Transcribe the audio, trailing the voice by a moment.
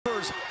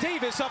numbers.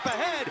 Davis up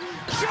ahead.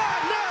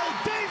 Johnell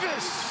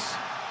Davis!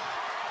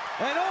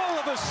 And all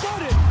of a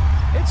sudden,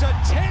 it's a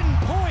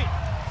 10-point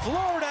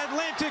Florida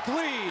Atlantic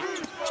lead.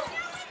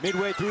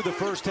 Midway through the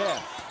first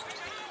half.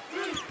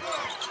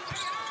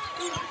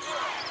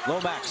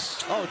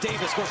 Lomax. Oh,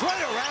 Davis goes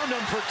right around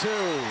him for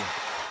two.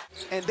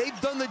 And they've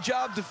done the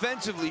job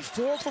defensively.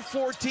 4 for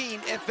 14.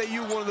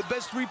 FAU, one of the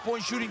best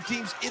three-point shooting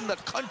teams in the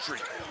country.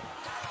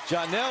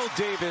 Johnell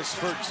Davis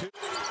for two.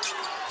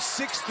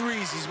 6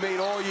 threes he's made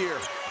all year.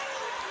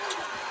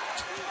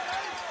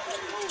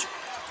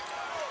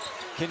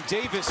 Can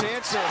Davis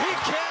answer? He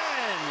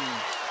can!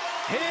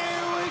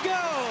 Here we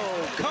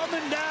go!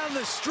 Coming down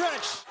the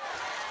stretch.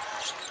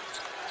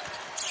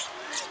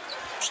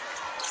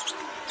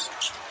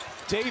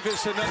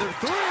 Davis, another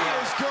three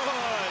is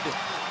good.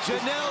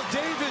 Johnell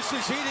Davis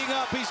is heating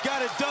up. He's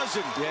got a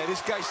dozen. Yeah,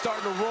 this guy's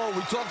starting to roll.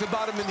 We talked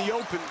about him in the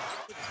open.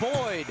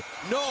 Boyd,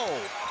 no.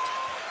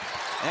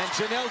 And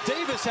Johnell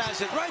Davis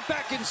has it right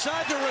back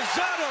inside to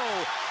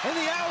Rosado. And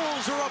the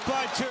Owls are up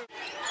by 2.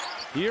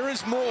 Here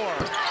is Moore.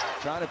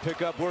 Trying to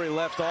pick up where he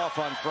left off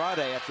on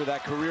Friday after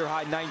that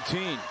career-high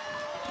 19.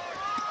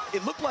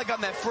 It looked like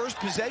on that first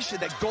possession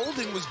that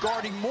Golden was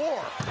guarding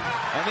Moore.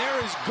 And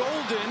there is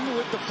Golden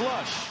with the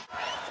flush.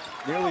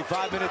 Nearly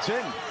 5 minutes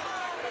in.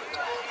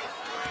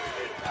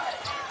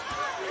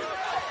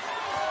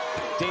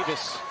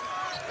 Davis.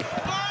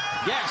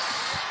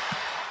 Yes!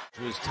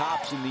 To his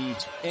tops in the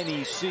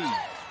NEC.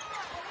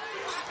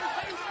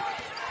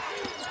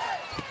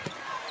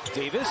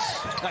 Davis.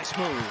 Nice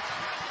move.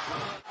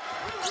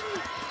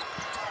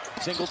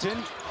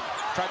 Singleton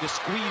tried to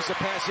squeeze the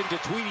pass into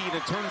Tweedy and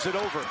it turns it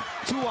over.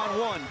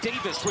 2-on-1.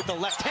 Davis with the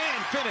left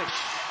hand finish.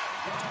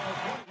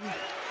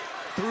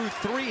 Through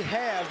 3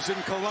 halves in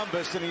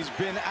Columbus, and he's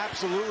been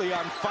absolutely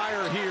on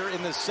fire here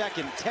in the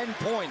second. 10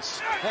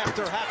 points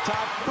after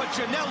halftime, but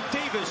Johnell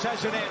Davis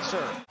has an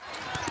answer.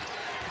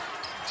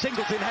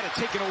 Singleton had it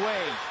taken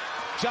away.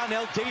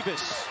 Johnell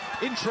Davis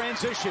in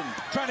transition,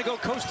 trying to go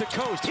coast to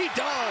coast. He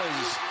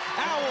does!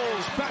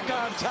 Owls back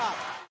on top.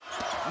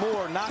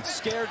 Moore not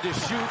scared to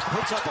shoot,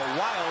 puts up a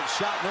wild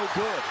shot, no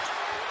good.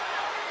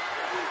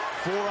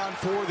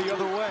 4-on-4 the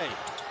other way.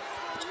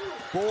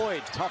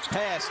 Boyd, tough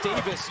pass.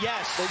 Davis,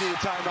 yes, they need a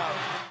timeout.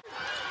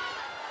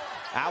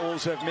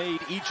 Owls have made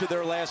each of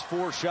their last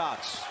 4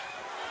 shots.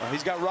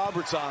 He's got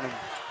Roberts on him.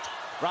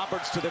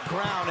 Roberts to the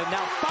ground, and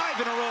now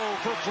 5 in a row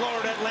for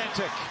Florida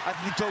Atlantic. I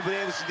think Tobin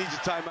Anderson needs a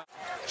timeout.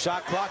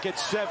 Shot clock at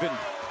 7.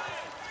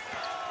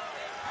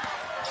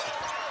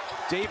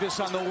 Davis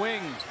on the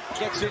wing,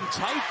 gets in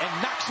tight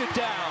and knocks it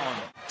down.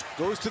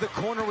 Goes to the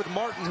corner with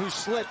Martin, who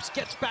slips,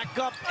 gets back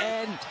up,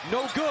 and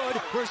no good.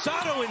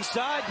 Rosado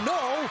inside,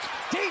 no.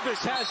 Davis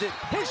has it,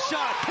 his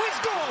shot is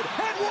good,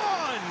 and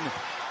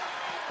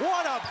 1.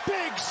 What a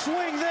big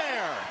swing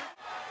there.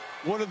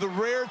 One of the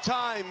rare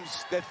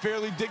times that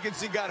Fairleigh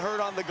Dickinson got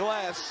hurt on the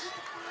glass.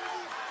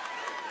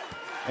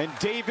 And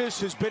Davis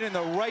has been in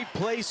the right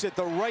place at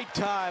the right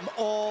time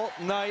all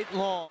night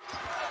long.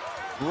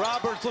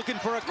 Roberts looking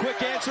for a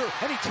quick answer,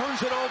 and he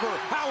turns it over.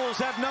 Owls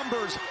have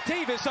numbers.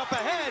 Davis up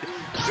ahead.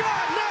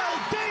 Johnell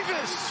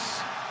Davis!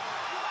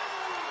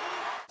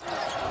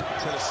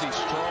 Tennessee,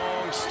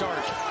 strong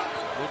start.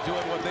 They're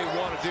doing what they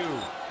want to do.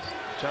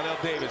 Johnell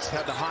Davis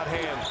had the hot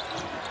hand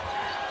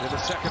in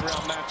the second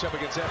round matchup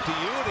against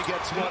FDU, and he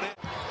gets one in.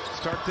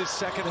 Start this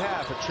second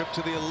half. A trip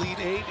to the Elite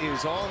 8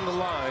 is on the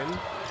line.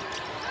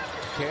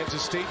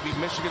 Kansas State beat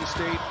Michigan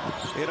State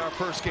in our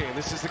first game.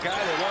 This is the guy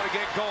they want to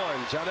get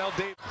going. Johnell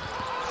Davis.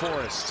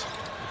 Forrest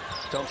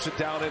dumps it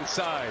down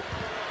inside.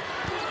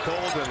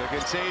 Golden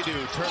against Adu.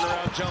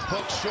 Turnaround jump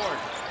hook short.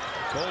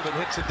 Golden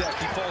hits the deck.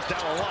 He falls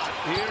down a lot.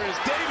 Here is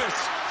Davis.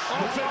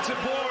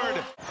 Offensive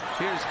board.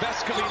 Here's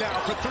Vescovy now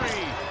for 3.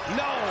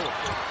 No.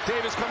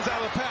 Davis comes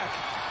out of the pack.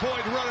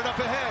 Boyd running up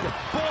ahead.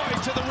 Boyd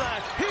to the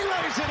rack. He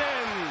lays it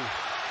in.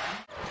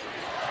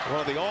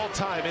 One of the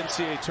all-time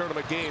NCAA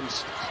tournament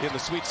games in the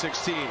Sweet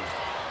 16.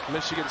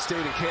 Michigan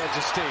State and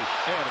Kansas State.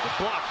 And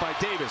a block by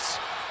Davis.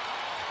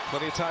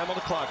 Plenty of time on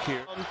the clock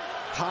here.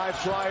 High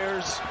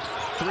flyers,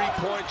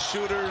 3-point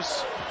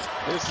shooters.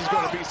 This is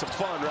going to be some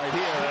fun right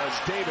here as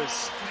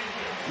Davis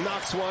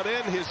knocks one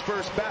in. His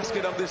first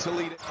basket of this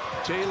Elite.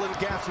 Jalen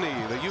Gaffney,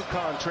 the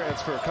UConn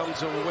transfer,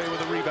 comes away with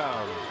a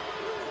rebound.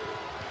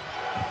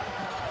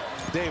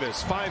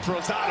 Davis finds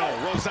Rosado.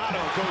 Rosado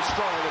goes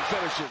strong and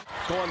finishes.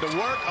 Going to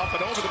work, up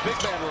and over the big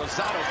man.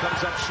 Rosado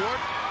comes up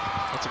short.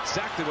 That's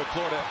exactly what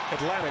Florida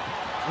Atlantic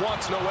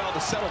wants Noel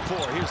to settle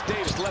for. Here's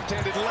Davis,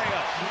 left-handed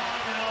layup.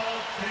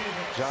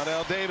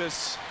 Johnell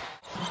Davis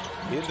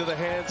into the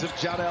hands of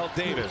Johnell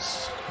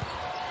Davis.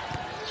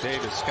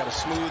 Davis got a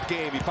smooth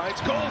game. He finds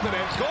Golden,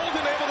 and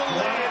Golden able to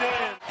lay it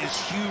in. Is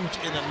huge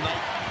in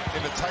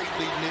a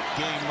tightly knit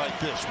game like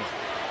this one.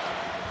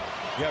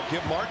 Yeah,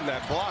 give Martin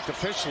that block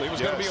officially. It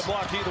was going to be a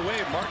block either way.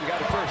 Martin got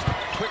it first.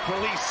 Quick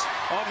release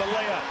on the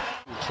layup.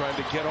 Trying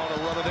to get on a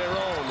run of their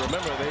own.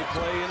 Remember, they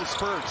play in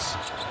spurts.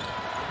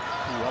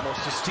 Ooh,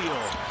 almost a steal.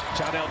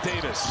 Johnell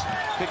Davis,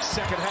 big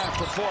second half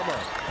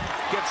performer.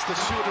 Gets the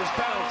shooter's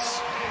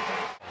bounce.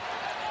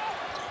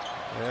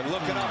 And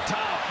looking up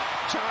top,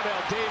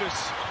 Johnell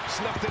Davis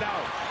snuffed it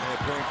out. And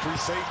playing free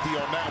safety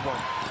on that one.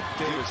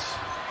 Davis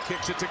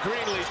kicks it to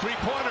Greenlee,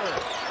 three-pointer.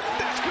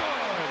 That's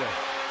good.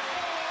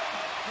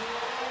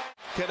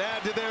 Can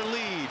add to their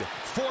lead.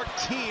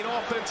 14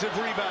 offensive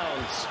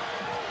rebounds.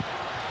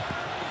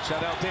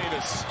 Johnell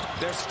Davis,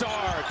 their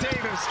star.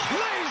 Davis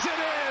lays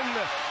it in.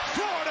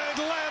 Florida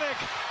Atlantic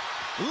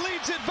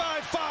leads it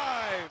by 5.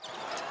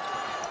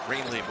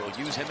 Greenlee will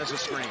use him as a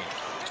screen.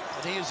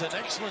 And he is an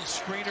excellent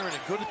screener and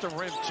good at the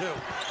rim, too.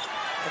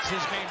 That's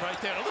his game right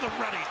there. A little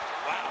running.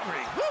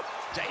 Lowry. Woo!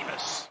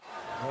 Davis.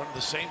 On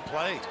the same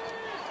play.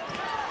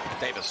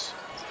 Davis.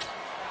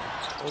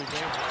 Oh, he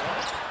ran for a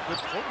walk. Good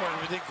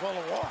footwork. We didn't call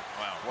a walk.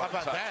 Wow. How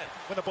about that?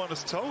 Went up on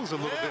his toes a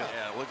little bit.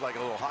 Yeah, it looked like a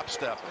little hop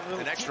step.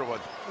 An extra one.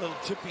 Little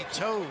tippy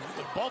toe.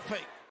 The ball fake.